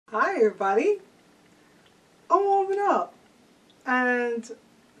Hi everybody, I'm warming up, and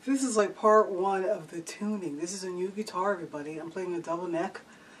this is like part one of the tuning. This is a new guitar, everybody. I'm playing a double neck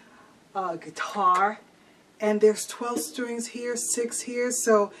guitar, and there's 12 strings here, 6 here,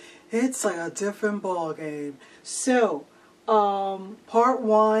 so it's like a different ball game. So part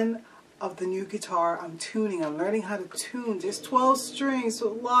one of the new guitar, I'm tuning. I'm learning how to tune. There's 12 strings,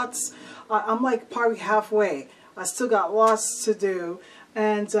 so lots. I'm like probably halfway. I still got lots to do,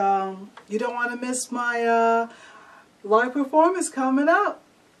 and you don't want to miss my live performance coming up.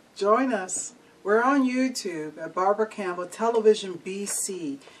 Join us. We're on YouTube at Barbara Campbell Television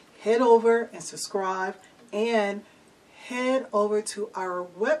BC. Head over and subscribe, and head over to our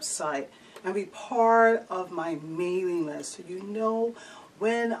website and be part of my mailing list so you know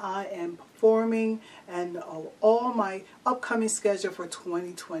when I am performing and all my upcoming schedule for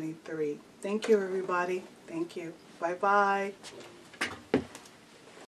 2023. Thank you, everybody. Thank you. Bye-bye.